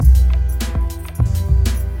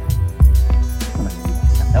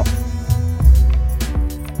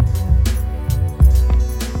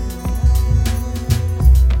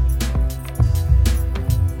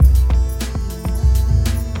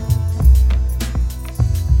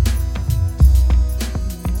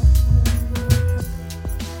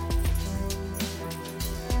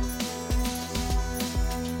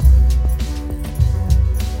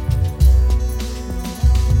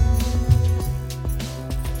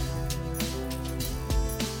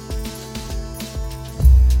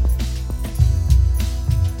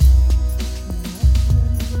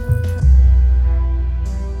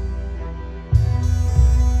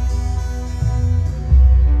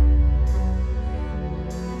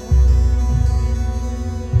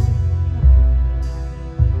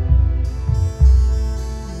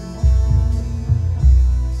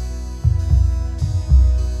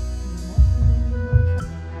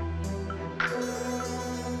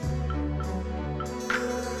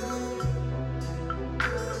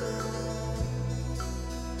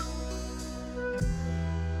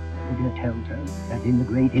Buddha tells us that in the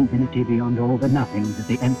great infinity beyond all the nothings, at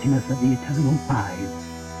the emptiness of the eternal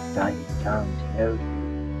five, I can't help